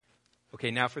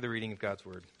Okay, now for the reading of God's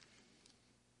word.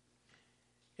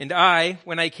 And I,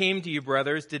 when I came to you,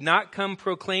 brothers, did not come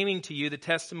proclaiming to you the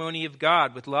testimony of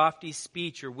God with lofty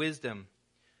speech or wisdom.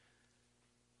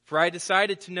 For I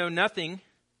decided to know nothing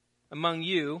among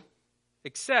you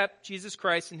except Jesus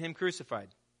Christ and him crucified.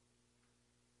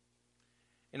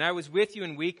 And I was with you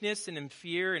in weakness and in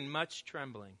fear and much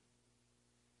trembling.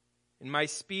 And my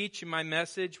speech and my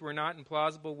message were not in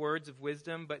plausible words of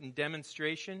wisdom, but in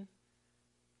demonstration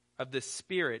of the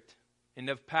Spirit and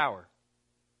of power,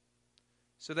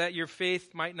 so that your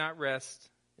faith might not rest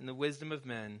in the wisdom of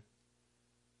men,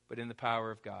 but in the power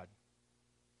of God.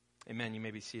 Amen. You may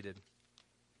be seated.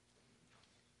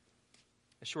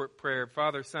 A short prayer.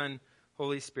 Father, Son,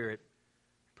 Holy Spirit,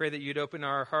 pray that you'd open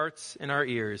our hearts and our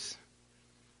ears.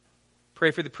 Pray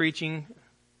for the preaching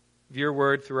of your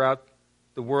word throughout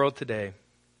the world today,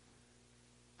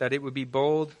 that it would be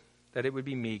bold, that it would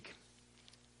be meek.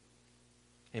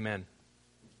 Amen.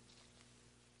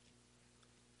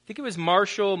 I think it was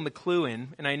Marshall McLuhan,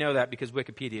 and I know that because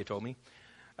Wikipedia told me,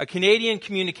 a Canadian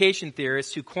communication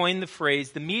theorist who coined the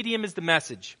phrase, "The medium is the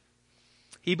message."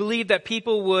 He believed that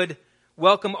people would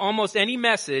welcome almost any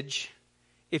message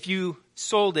if you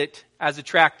sold it as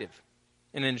attractive,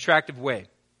 in an attractive way.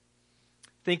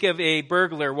 Think of a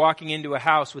burglar walking into a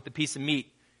house with a piece of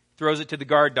meat, throws it to the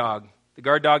guard dog. The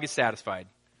guard dog is satisfied.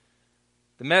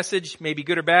 The message may be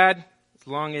good or bad, as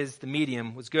long as the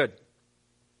medium was good.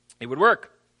 It would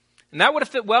work. And that would have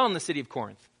fit well in the city of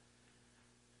Corinth.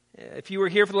 If you were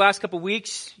here for the last couple of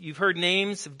weeks, you've heard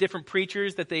names of different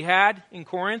preachers that they had in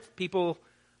Corinth. People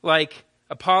like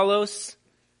Apollos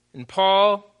and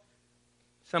Paul.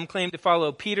 Some claim to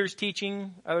follow Peter's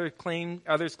teaching. Others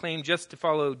claim just to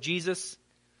follow Jesus.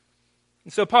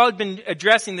 And so Paul had been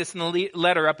addressing this in the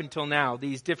letter up until now,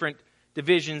 these different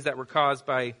divisions that were caused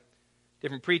by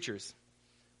different preachers.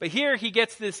 But here he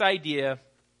gets this idea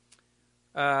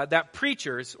that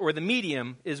preachers, or the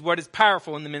medium, is what is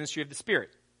powerful in the ministry of the Spirit.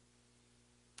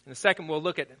 In a second, we'll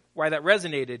look at why that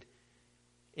resonated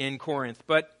in Corinth.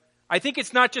 But I think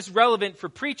it's not just relevant for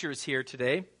preachers here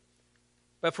today,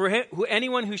 but for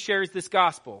anyone who shares this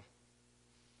gospel,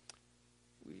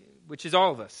 which is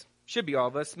all of us, should be all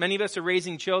of us. Many of us are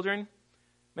raising children.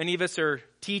 Many of us are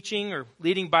teaching or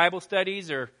leading Bible studies,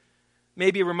 or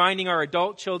maybe reminding our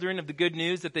adult children of the good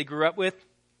news that they grew up with.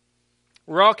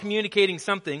 We're all communicating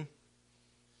something.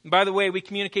 And by the way, we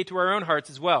communicate to our own hearts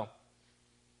as well.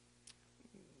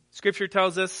 Scripture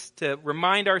tells us to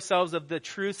remind ourselves of the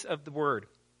truths of the Word,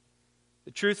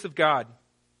 the truths of God.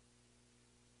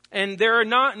 And there are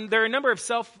a number of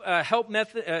self-help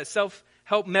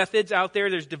methods out there.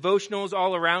 There's devotionals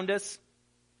all around us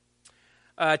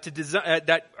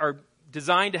that are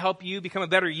designed to help you become a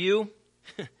better you.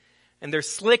 And they're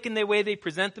slick in the way they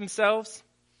present themselves.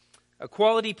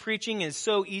 Quality preaching is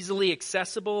so easily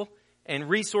accessible, and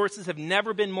resources have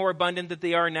never been more abundant than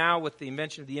they are now with the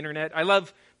invention of the internet. I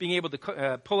love being able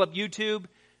to pull up YouTube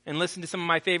and listen to some of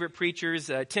my favorite preachers,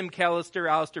 Tim Kellister,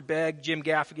 Alistair Begg, Jim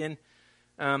Gaffigan.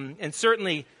 And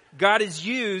certainly God has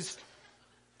used,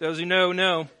 those who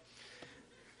know,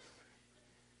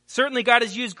 certainly God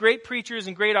has used great preachers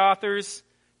and great authors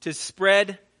to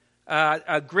spread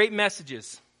great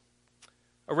messages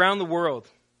around the world.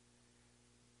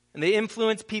 And they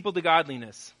influence people to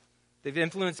godliness. They've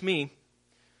influenced me.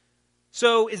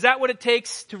 So is that what it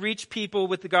takes to reach people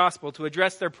with the gospel, to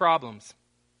address their problems?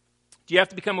 Do you have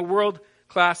to become a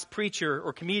world-class preacher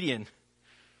or comedian?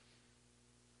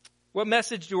 What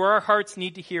message do our hearts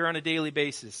need to hear on a daily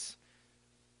basis?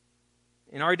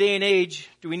 In our day and age,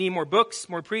 do we need more books,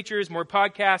 more preachers, more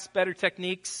podcasts, better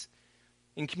techniques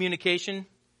in communication?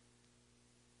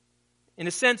 In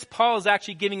a sense, Paul is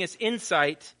actually giving us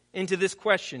insight into this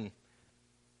question.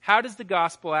 How does the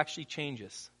gospel actually change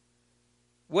us?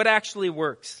 What actually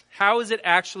works? How is it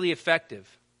actually effective?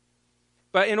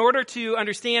 But in order to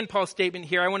understand Paul's statement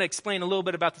here, I want to explain a little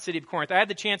bit about the city of Corinth. I had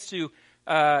the chance to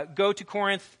go to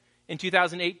Corinth in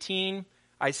 2018.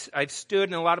 I've stood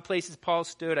in a lot of places Paul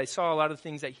stood. I saw a lot of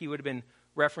things that he would have been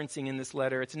referencing in this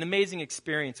letter. It's an amazing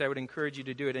experience. I would encourage you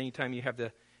to do it anytime you have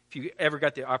if you ever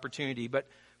got the opportunity. But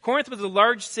Corinth was a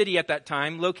large city at that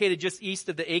time, located just east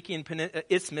of the Achaean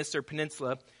Isthmus or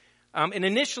peninsula. And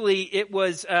initially, it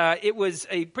was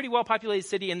a pretty well-populated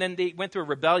city, and then they went through a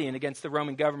rebellion against the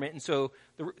Roman government. And so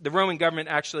the Roman government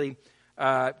actually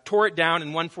tore it down in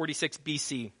 146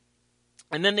 BC.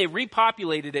 And then they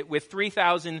repopulated it with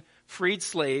 3,000 freed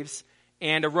slaves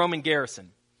and a Roman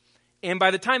garrison. And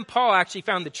by the time Paul actually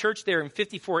found the church there in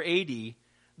 54 AD,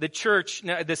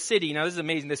 the city, now this is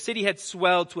amazing, the city had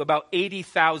swelled to about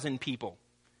 80,000 people.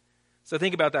 So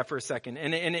think about that for a second.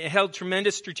 And it held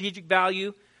tremendous strategic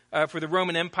value. for the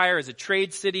Roman Empire as a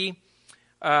trade city.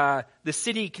 The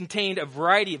city contained a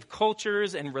variety of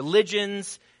cultures and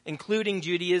religions, including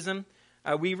Judaism.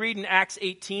 We read in Acts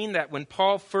 18 that when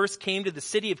Paul first came to the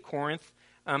city of Corinth,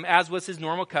 as was his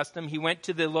normal custom, he went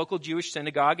to the local Jewish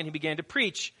synagogue and he began to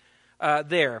preach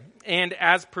there. And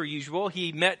as per usual,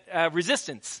 he met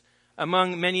resistance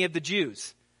among many of the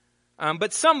Jews.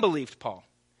 But some believed Paul.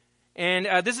 And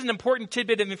this is an important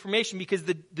tidbit of information because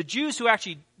the Jews who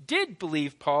actually did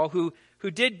believe Paul, who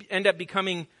did end up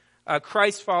becoming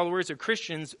Christ followers or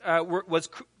Christians,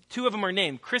 two of them are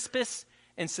named, Crispus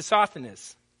and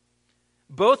Sosthenes,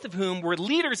 both of whom were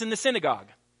leaders in the synagogue.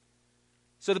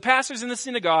 So the pastors in the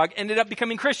synagogue ended up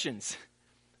becoming Christians,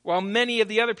 while many of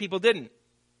the other people didn't.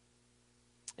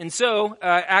 And so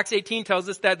Acts 18 tells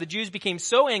us that the Jews became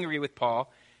so angry with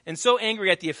Paul and so angry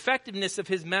at the effectiveness of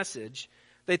his message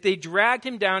that they dragged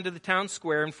him down to the town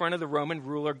square in front of the Roman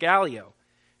ruler Gallio.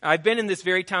 I've been in this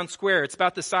very town square. It's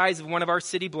about the size of one of our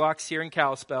city blocks here in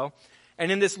Kalispell.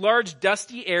 And in this large,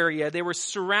 dusty area, they were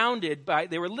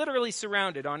literally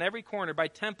surrounded on every corner by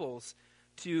temples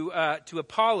to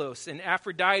Apollos and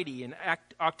Aphrodite and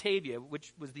Octavia,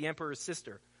 which was the emperor's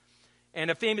sister, and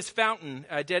a famous fountain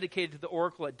dedicated to the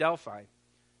oracle at Delphi.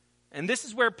 And this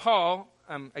is where Paul,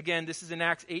 again, this is in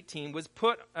Acts 18, was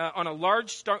put on a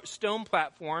large stone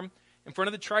platform in front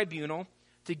of the tribunal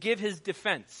to give his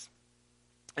defense.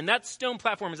 And that stone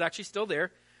platform is actually still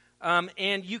there.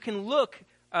 And you can look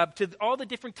to all the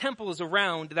different temples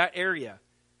around that area.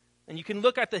 And you can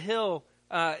look at the hill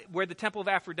where the temple of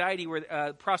Aphrodite,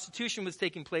 where prostitution was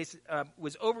taking place,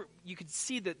 was over. You could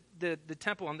see the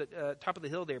temple on the top of the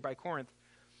hill there by Corinth.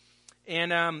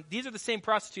 And these are the same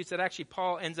prostitutes that actually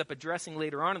Paul ends up addressing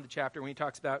later on in the chapter when he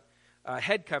talks about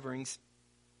head coverings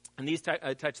and these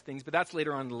types of things. But that's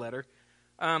later on in the letter.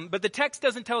 But the text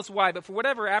doesn't tell us why. But for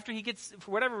whatever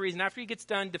reason, after he gets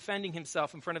done defending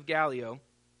himself in front of Gallio,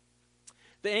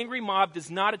 the angry mob does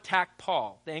not attack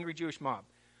Paul, the angry Jewish mob.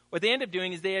 What they end up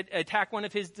doing is they attack one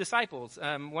of his disciples,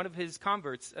 one of his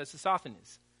converts,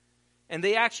 Sosthenes. And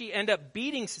they actually end up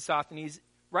beating Sosthenes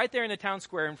right there in the town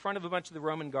square in front of a bunch of the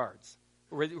Roman guards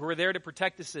who were there to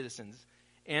protect the citizens.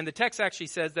 And the text actually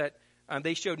says that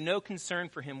they showed no concern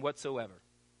for him whatsoever.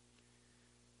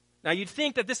 Now, you'd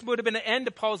think that this would have been the end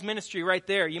of Paul's ministry right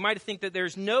there. You might think that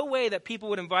there's no way that people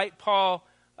would invite Paul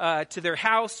to their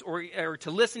house or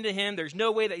to listen to him. There's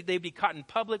no way that they'd be caught in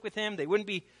public with him. They wouldn't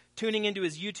be tuning into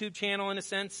his YouTube channel in a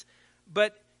sense.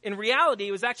 But in reality,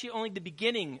 it was actually only the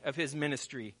beginning of his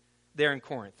ministry there in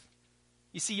Corinth.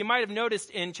 You see, you might have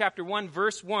noticed in chapter 1,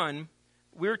 verse 1,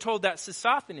 we were told that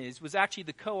Sosthenes was actually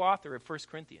the co-author of 1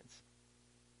 Corinthians.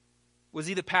 Was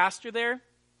he the pastor there?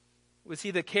 Was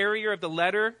he the carrier of the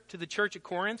letter to the church at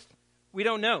Corinth? We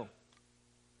don't know.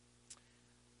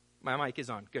 My mic is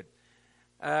on. Good.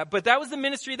 But that was the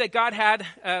ministry that God had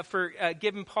for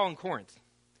giving Paul in Corinth.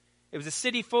 It was a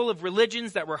city full of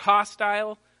religions that were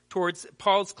hostile towards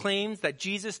Paul's claims that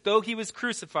Jesus, though he was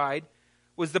crucified,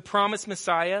 was the promised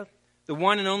Messiah, the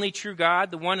one and only true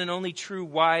God, the one and only true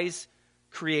wise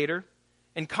creator.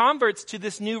 And converts to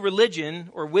this new religion,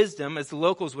 or wisdom, as the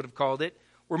locals would have called it,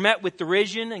 were met with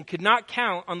derision and could not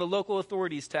count on the local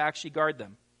authorities to actually guard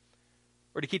them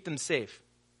or to keep them safe.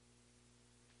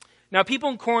 Now, people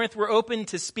in Corinth were open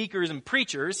to speakers and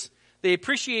preachers. They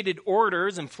appreciated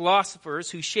orators and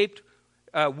philosophers who shaped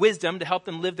wisdom to help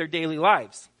them live their daily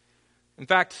lives. In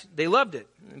fact, they loved it.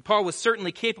 And Paul was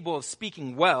certainly capable of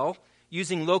speaking well,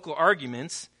 using local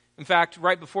arguments. In fact,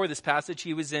 right before this passage,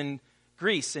 he was in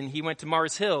Greece and he went to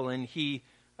Mars Hill and he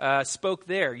spoke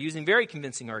there using very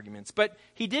convincing arguments. But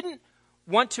he didn't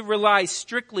want to rely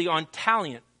strictly on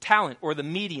talent or the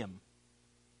medium.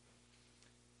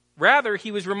 Rather,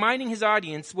 he was reminding his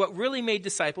audience what really made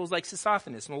disciples like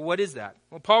Sosthenes. Well, what is that?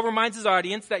 Well, Paul reminds his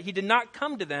audience that he did not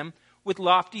come to them with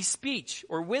lofty speech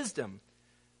or wisdom.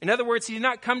 In other words, he did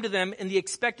not come to them in the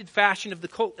expected fashion of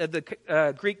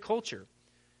the Greek culture.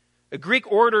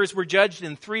 Greek orators were judged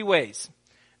in three ways.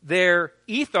 Their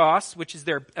ethos, which is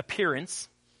their appearance,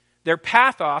 their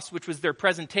pathos, which was their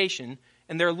presentation,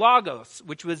 and their logos,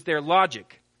 which was their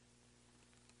logic.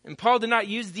 And Paul did not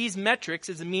use these metrics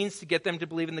as a means to get them to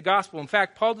believe in the gospel. In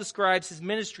fact, Paul describes his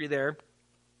ministry there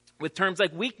with terms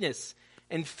like weakness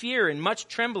and fear and much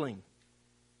trembling.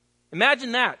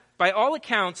 Imagine that. By all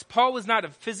accounts, Paul was not a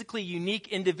physically unique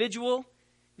individual.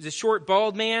 He was a short,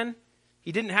 bald man.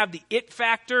 He didn't have the it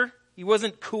factor. He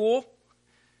wasn't cool.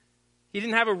 He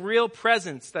didn't have a real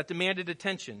presence that demanded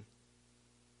attention.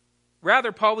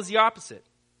 Rather, Paul was the opposite.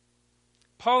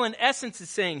 Paul, in essence, is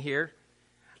saying here,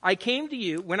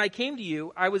 when I came to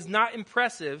you, I was not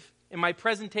impressive in my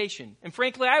presentation. And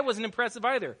frankly, I wasn't impressive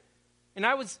either. And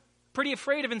I was pretty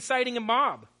afraid of inciting a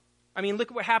mob. I mean,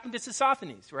 look at what happened to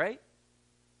Sosthenes, right?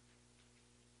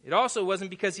 It also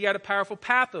wasn't because he had a powerful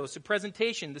pathos, a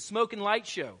presentation, the smoke and light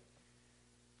show.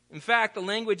 In fact, the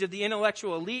language of the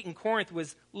intellectual elite in Corinth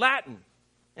was Latin.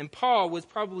 And Paul was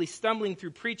probably stumbling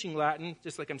through preaching Latin,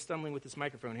 just like I'm stumbling with this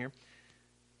microphone here.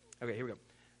 Okay, here we go.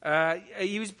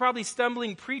 He was probably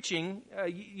stumbling preaching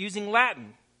using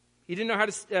Latin. He didn't know how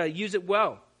to use it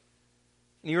well.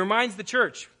 And he reminds the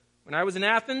church, when I was in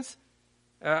Athens,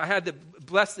 I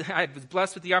was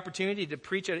blessed with the opportunity to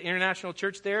preach at an international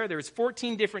church there. There was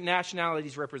 14 different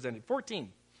nationalities represented, 14,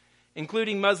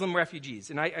 including Muslim refugees.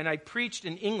 And I preached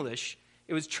in English.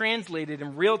 It was translated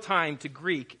in real time to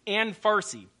Greek and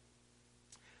Farsi.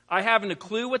 I haven't a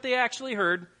clue what they actually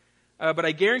heard, but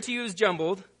I guarantee you it was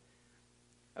jumbled.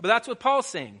 But that's what Paul's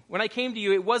saying. When I came to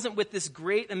you, it wasn't with this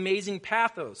great, amazing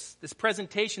pathos, this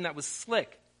presentation that was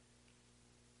slick.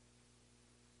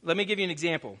 Let me give you an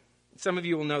example. Some of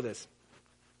you will know this.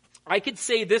 I could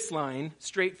say this line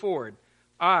straightforward.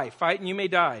 Fight and you may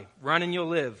die. Run and you'll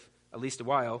live, at least a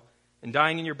while. And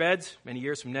dying in your beds, many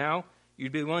years from now,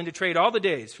 you'd be willing to trade all the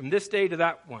days from this day to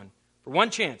that one for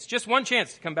one chance, just one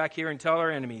chance to come back here and tell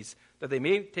our enemies that they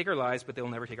may take our lives, but they'll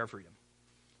never take our freedom.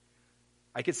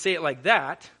 I could say it like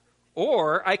that,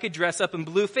 or I could dress up in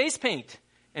blue face paint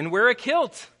and wear a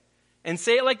kilt and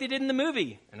say it like they did in the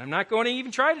movie. And I'm not going to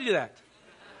even try to do that.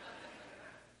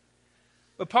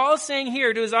 But Paul is saying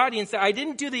here to his audience that I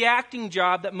didn't do the acting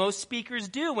job that most speakers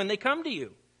do when they come to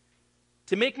you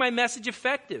to make my message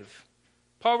effective.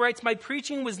 Paul writes, my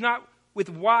preaching was not with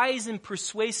wise and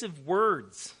persuasive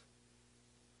words.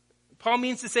 Paul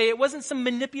means to say it wasn't some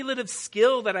manipulative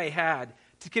skill that I had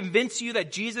to convince you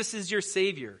that Jesus is your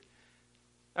Savior.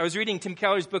 I was reading Tim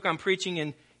Keller's book on preaching,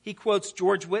 and he quotes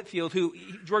George Whitefield,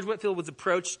 George Whitefield was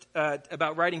approached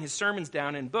about writing his sermons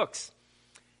down in books.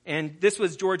 And this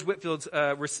was George Whitefield's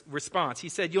response. He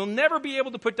said, you'll never be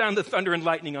able to put down the thunder and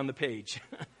lightning on the page.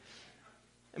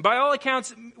 And by all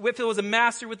accounts, Whitefield was a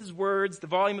master with his words, the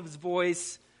volume of his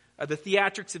voice, the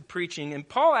theatrics of preaching. And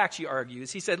Paul actually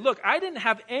argues, he said, look, I didn't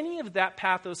have any of that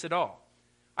pathos at all.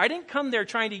 I didn't come there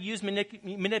trying to use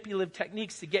manipulative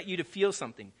techniques to get you to feel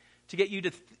something, to get you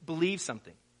to believe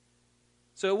something.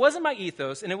 So it wasn't my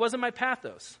ethos and it wasn't my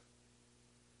pathos.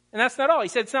 And that's not all. He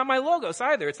said, it's not my logos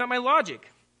either. It's not my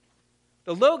logic.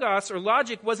 The logos or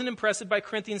logic wasn't impressive by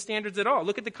Corinthian standards at all.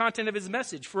 Look at the content of his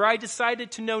message. For I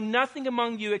decided to know nothing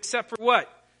among you except for what?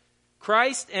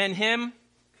 Christ and him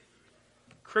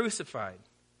crucified.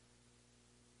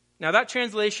 Now that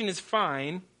translation is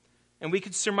fine, and we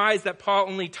might surmise that Paul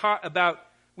only taught about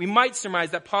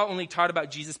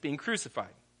Jesus being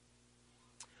crucified.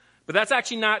 But that's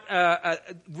actually not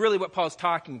really what Paul's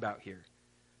talking about here.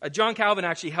 John Calvin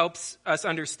actually helps us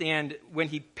understand when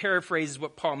he paraphrases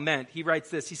what Paul meant. He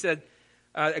writes this. He said,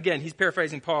 again, he's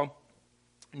paraphrasing Paul,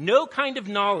 no kind of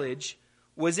knowledge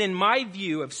was in my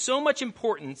view of so much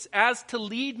importance as to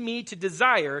lead me to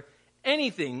desire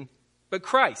anything but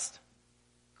Christ,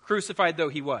 crucified though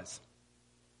he was.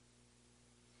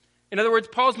 In other words,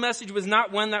 Paul's message was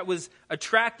not one that was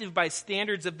attractive by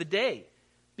standards of the day,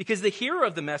 because the hero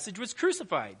of the message was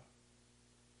crucified.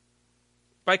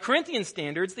 By Corinthian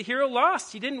standards, the hero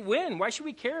lost. He didn't win. Why should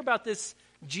we care about this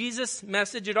Jesus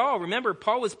message at all? Remember,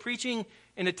 Paul was preaching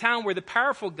in a town where the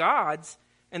powerful gods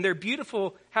and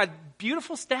had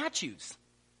beautiful statues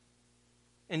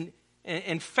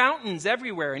and fountains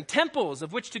everywhere and temples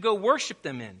of which to go worship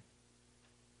them in.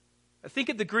 Think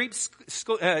of the Greek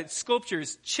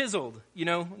sculptures chiseled,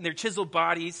 their chiseled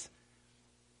bodies,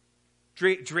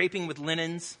 draping with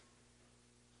linens.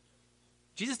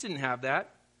 Jesus didn't have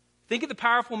that. Think of the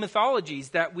powerful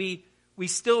mythologies that we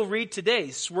still read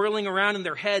today, swirling around in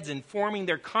their heads and forming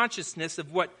their consciousness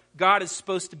of what God is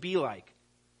supposed to be like.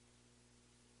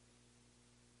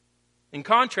 In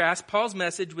contrast, Paul's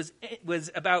message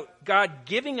was about God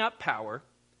giving up power,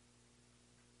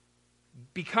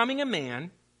 becoming a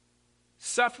man,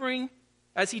 suffering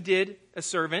as he did a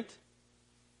servant,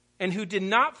 and who did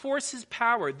not force his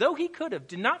power, though he could have,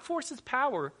 did not force his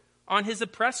power on his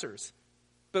oppressors,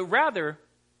 but rather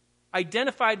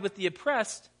identified with the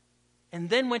oppressed and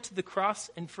then went to the cross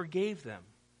and forgave them.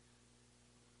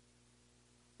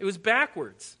 It was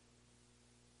backwards.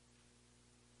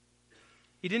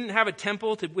 He didn't have a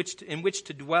temple in which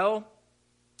to dwell.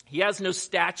 He has no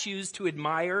statues to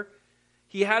admire.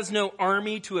 He has no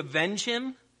army to avenge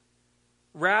him.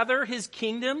 Rather, his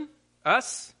kingdom,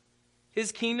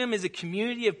 his kingdom is a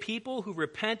community of people who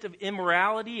repent of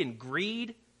immorality and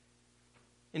greed.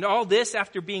 And all this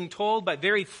after being told by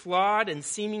very flawed and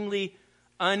seemingly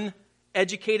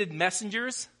uneducated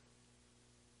messengers.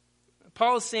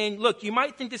 Paul is saying, look, you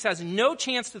might think this has no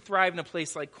chance to thrive in a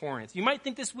place like Corinth. You might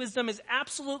think this wisdom is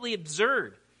absolutely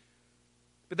absurd.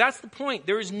 But that's the point.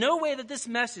 There is no way that this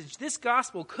message, this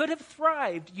gospel, could have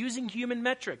thrived using human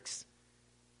metrics.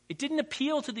 It didn't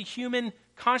appeal to the human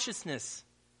consciousness.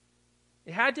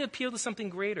 It had to appeal to something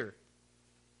greater.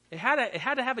 It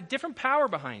had to have a different power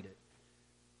behind it.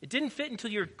 It didn't fit into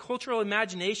your cultural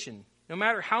imagination, no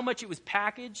matter how much it was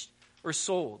packaged or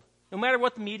sold, no matter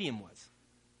what the medium was.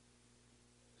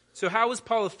 So how was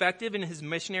Paul effective in his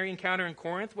missionary encounter in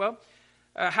Corinth? Well,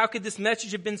 how could this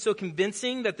message have been so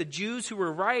convincing that the Jews who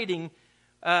were rioting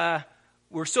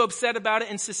were so upset about it?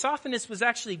 And Sosthenes was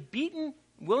actually beaten,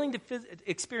 willing to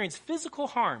experience physical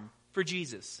harm for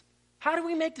Jesus. How do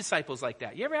we make disciples like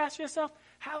that? You ever ask yourself,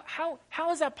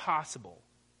 how is that possible?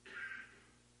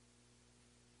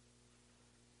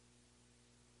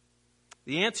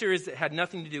 The answer is it had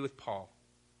nothing to do with Paul.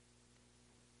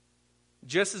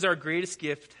 Just as our greatest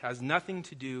gift has nothing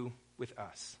to do with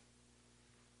us.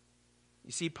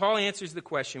 You see, Paul answers the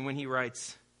question when he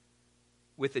writes,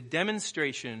 with a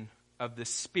demonstration of the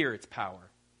Spirit's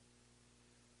power,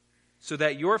 so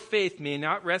that your faith may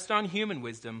not rest on human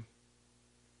wisdom,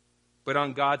 but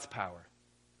on God's power.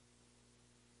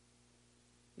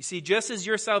 You see, just as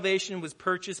your salvation was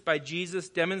purchased by Jesus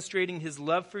demonstrating his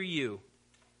love for you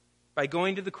by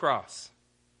going to the cross,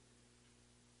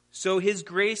 so his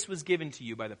grace was given to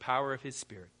you by the power of his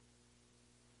Spirit.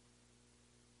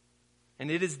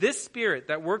 And it is this Spirit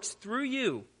that works through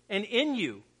you and in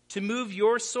you to move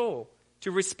your soul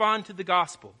to respond to the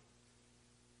gospel.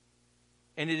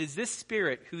 And it is this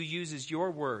Spirit who uses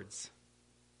your words,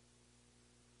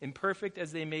 imperfect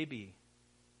as they may be,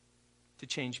 to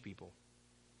change people.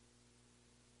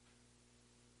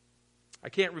 I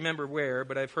can't remember where,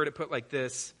 but I've heard it put like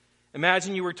this.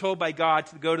 Imagine you were told by God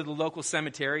to go to the local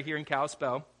cemetery here in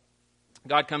Kalispell.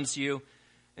 God comes to you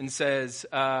and says,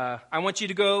 I want you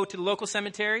to go to the local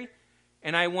cemetery,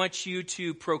 and I want you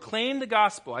to proclaim the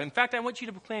gospel. In fact, I want you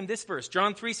to proclaim this verse,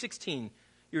 John 3:16.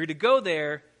 You're going to go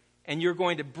there, and you're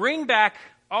going to bring back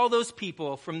all those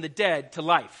people from the dead to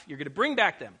life. You're going to bring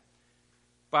back them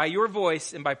by your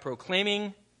voice and by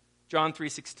proclaiming John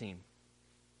 3:16.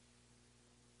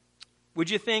 Would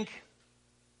you think,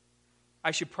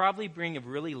 I should probably bring a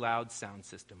really loud sound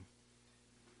system?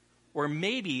 Or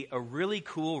maybe a really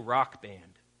cool rock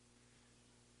band,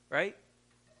 right?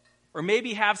 Or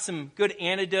maybe have some good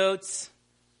anecdotes,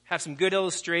 have some good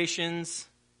illustrations,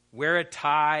 wear a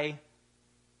tie.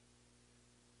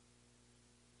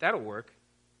 That'll work.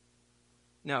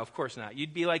 No, of course not.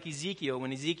 You'd be like Ezekiel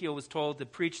when Ezekiel was told to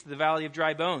preach to the valley of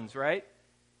dry bones, right?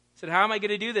 He said, how am I going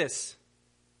to do this?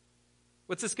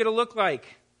 What's this going to look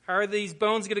like? How are these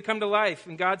bones going to come to life?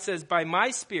 And God says, by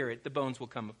my Spirit, the bones will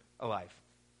come alive.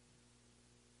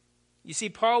 You see,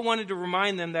 Paul wanted to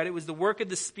remind them that it was the work of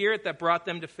the Spirit that brought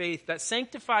them to faith, that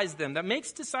sanctifies them, that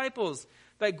makes disciples,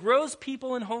 that grows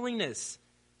people in holiness,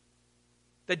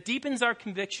 that deepens our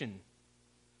conviction,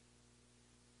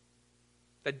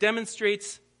 that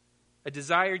demonstrates a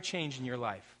desired change in your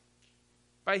life.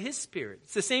 By his Spirit.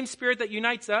 It's the same Spirit that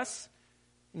unites us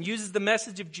and uses the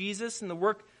message of Jesus and the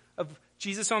work of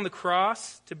Jesus on the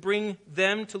cross to bring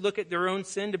them to look at their own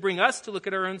sin, to bring us to look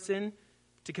at our own sin,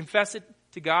 to confess it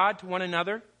to God, to one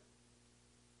another.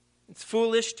 It's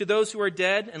foolish to those who are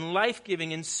dead and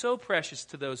life-giving and so precious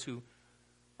to those who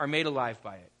are made alive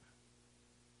by it.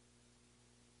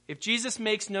 If Jesus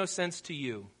makes no sense to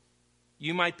you,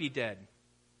 you might be dead.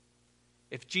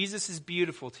 If Jesus is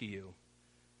beautiful to you,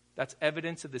 that's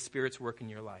evidence of the Spirit's work in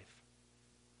your life.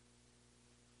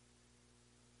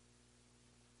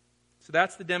 So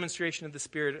that's the demonstration of the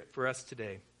Spirit for us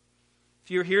today.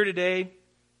 If you're here today,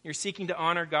 you're seeking to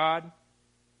honor God,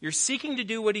 you're seeking to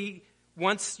do what he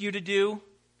wants you to do,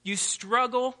 you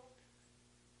struggle,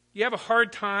 you have a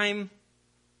hard time,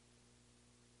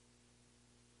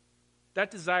 that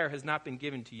desire has not been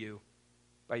given to you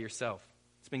by yourself.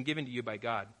 It's been given to you by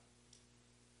God.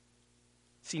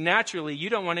 See, naturally, you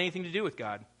don't want anything to do with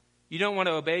God. You don't want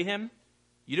to obey him.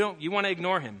 You want to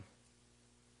ignore him.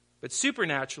 But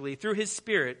supernaturally, through his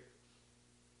Spirit,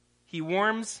 he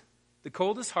warms the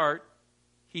coldest heart.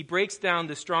 He breaks down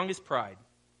the strongest pride.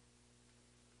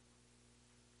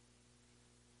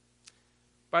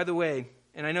 By the way,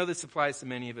 and I know this applies to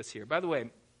many of us here. By the way,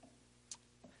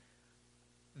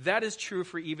 that is true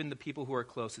for even the people who are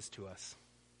closest to us.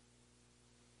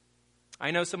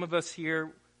 I know some of us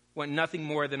here want nothing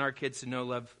more than our kids to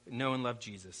know and love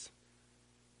Jesus.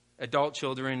 Adult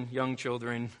children, young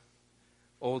children,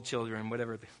 old children,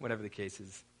 whatever the case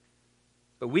is.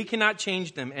 But we cannot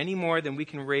change them any more than we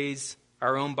can raise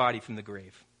our own body from the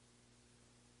grave.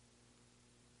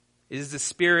 It is the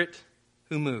Spirit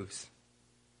who moves.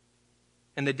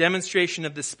 And the demonstration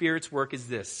of the Spirit's work is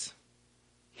this.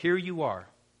 Here you are.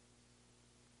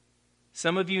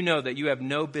 Some of you know that you have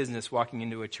no business walking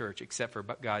into a church except for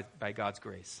by God's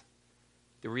grace.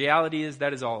 The reality is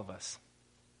that is all of us.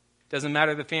 Doesn't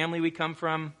matter the family we come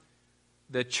from,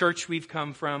 the church we've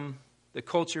come from, the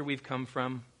culture we've come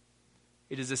from.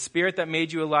 It is the Spirit that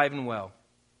made you alive and well.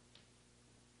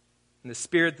 And the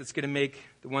Spirit that's going to make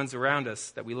the ones around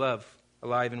us that we love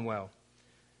alive and well.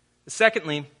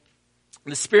 Secondly,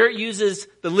 the Spirit uses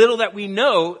the little that we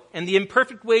know and the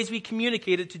imperfect ways we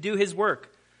communicate it to do His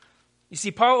work. You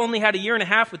see, Paul only had 1.5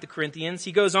 years with the Corinthians.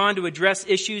 He goes on to address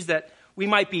issues that we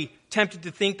might be tempted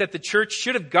to think that the church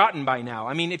should have gotten by now.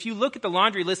 I mean, if you look at the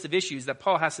laundry list of issues that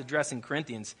Paul has to address in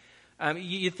Corinthians,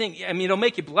 you think, it'll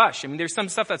make you blush. I mean, there's some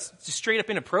stuff that's just straight up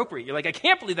inappropriate. You're like, I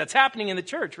can't believe that's happening in the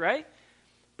church, right?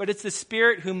 But it's the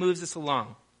Spirit who moves us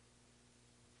along.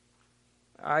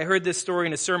 I heard this story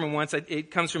in a sermon once.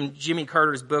 It comes from Jimmy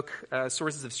Carter's book,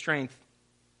 Sources of Strength,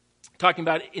 talking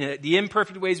about the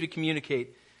imperfect ways we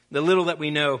communicate, the little that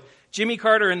we know. Jimmy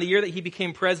Carter, in the year that he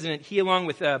became president, he along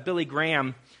with Billy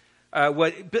Graham,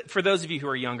 for those of you who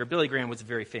are younger, Billy Graham was a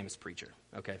very famous preacher,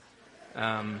 okay?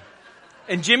 And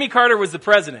Jimmy Carter was the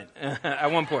president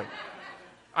at one point.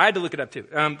 I had to look it up too.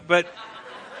 But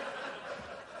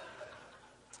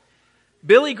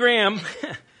Billy Graham,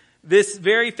 this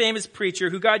very famous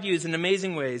preacher who God used in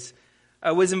amazing ways,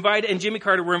 was invited, and Jimmy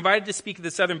Carter were invited to speak at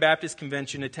the Southern Baptist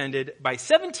Convention attended by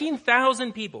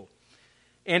 17,000 people.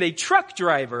 And a truck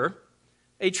driver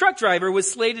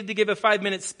was slated to give a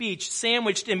 5-minute speech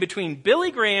sandwiched in between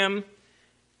Billy Graham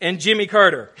and Jimmy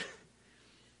Carter.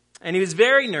 And he was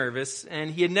very nervous, and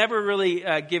he had never really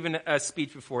given a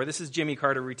speech before. This is Jimmy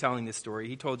Carter retelling this story.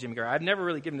 He told Jimmy Carter, I've never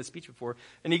really given a speech before.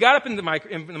 And he got up in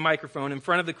the microphone in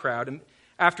front of the crowd and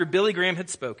after Billy Graham had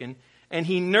spoken, and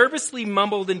he nervously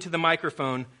mumbled into the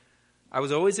microphone, I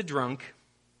was always a drunk,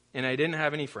 and I didn't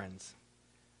have any friends.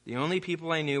 The only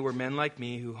people I knew were men like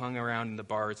me who hung around in the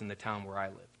bars in the town where I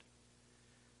lived.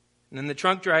 And then the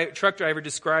truck driver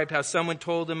described how someone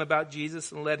told him about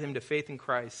Jesus and led him to faith in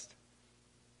Christ.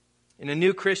 As a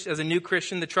new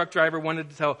Christian, the truck driver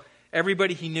wanted to tell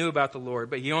everybody he knew about the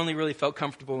Lord, but he only really felt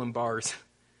comfortable in bars.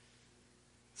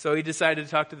 So he decided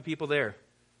to talk to the people there.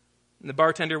 And the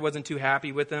bartender wasn't too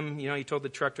happy with him. He told the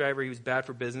truck driver he was bad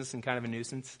for business and kind of a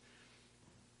nuisance.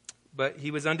 But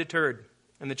he was undeterred.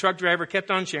 And the truck driver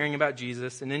kept on sharing about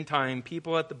Jesus, and in time,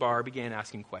 people at the bar began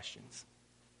asking questions.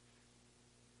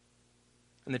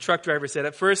 And the truck driver said,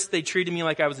 at first, they treated me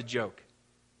like I was a joke.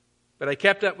 But I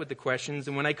kept up with the questions,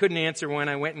 and when I couldn't answer one,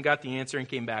 I went and got the answer and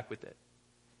came back with it.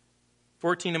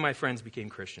 14 of my friends became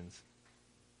Christians.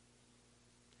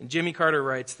 And Jimmy Carter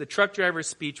writes, the truck driver's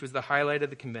speech was the highlight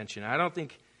of the convention. I don't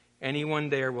think anyone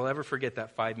there will ever forget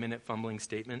that 5-minute fumbling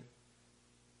statement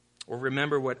or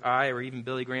remember what I or even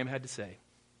Billy Graham had to say.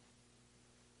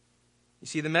 You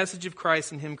see, the message of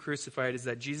Christ and Him crucified is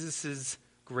that Jesus is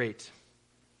great.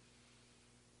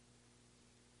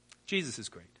 Jesus is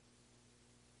great.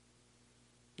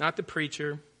 Not the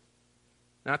preacher,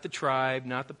 not the tribe,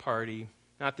 not the party,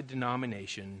 not the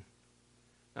denomination,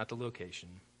 not the location.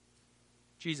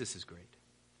 Jesus is great.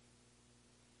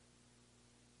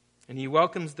 And He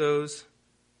welcomes those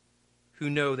who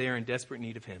know they are in desperate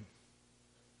need of Him.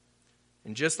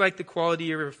 And just like the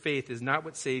quality of your faith is not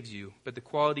what saves you, but the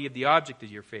quality of the object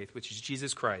of your faith, which is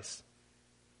Jesus Christ,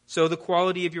 so the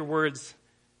quality of your words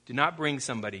do not bring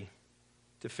somebody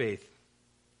to faith.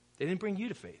 They didn't bring you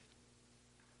to faith.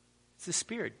 It's the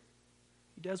Spirit.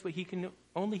 He does what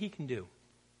only He can do.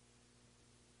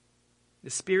 The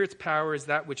Spirit's power is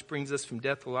that which brings us from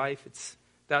death to life. It's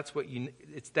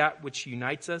that which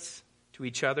unites us to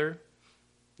each other,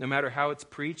 no matter how it's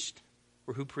preached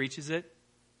or who preaches it.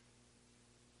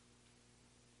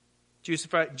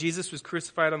 Jesus was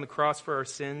crucified on the cross for our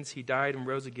sins. He died and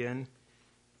rose again.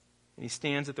 And He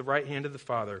stands at the right hand of the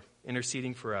Father,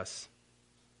 interceding for us.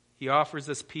 He offers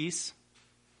us peace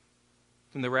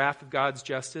from the wrath of God's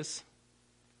justice.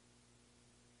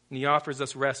 And He offers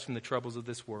us rest from the troubles of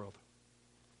this world.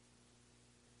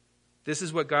 This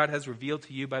is what God has revealed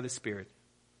to you by the Spirit,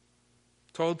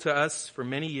 told to us for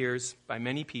many years by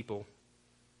many people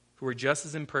who are just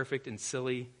as imperfect and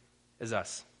silly as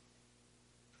us.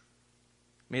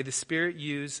 May the Spirit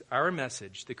use our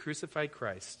message, the crucified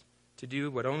Christ, to do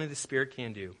what only the Spirit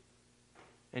can do,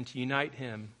 and to unite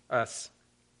us,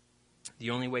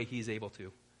 the only way He's able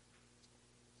to.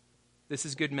 This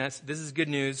is good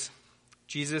news.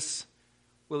 Jesus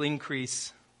will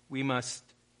increase. We must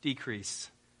decrease.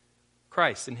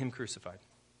 Christ and Him crucified.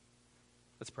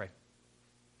 Let's pray.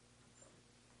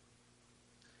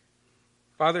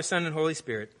 Father, Son, and Holy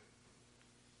Spirit,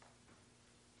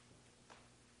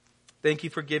 thank you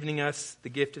for giving us the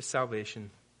gift of salvation.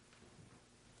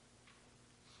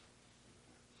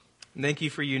 And thank you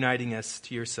for uniting us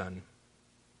to your Son.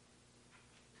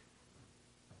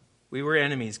 We were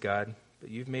enemies, God, but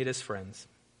you've made us friends.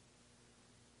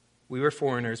 We were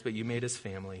foreigners, but you made us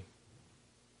family.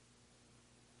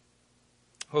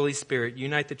 Holy Spirit,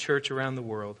 unite the church around the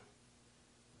world.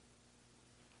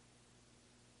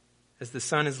 As the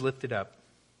sun is lifted up,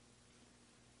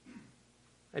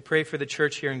 I pray for the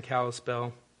church here in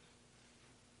Kalispell,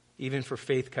 even for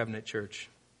Faith Covenant Church,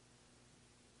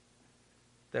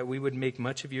 that we would make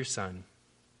much of your Son.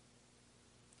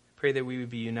 I pray that we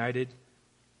would be united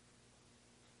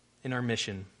in our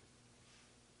mission,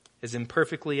 as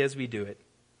imperfectly as we do it,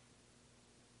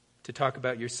 to talk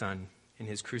about your Son in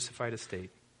his crucified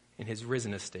estate, in his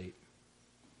risen estate.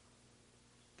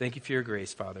 Thank you for your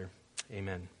grace, Father.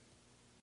 Amen.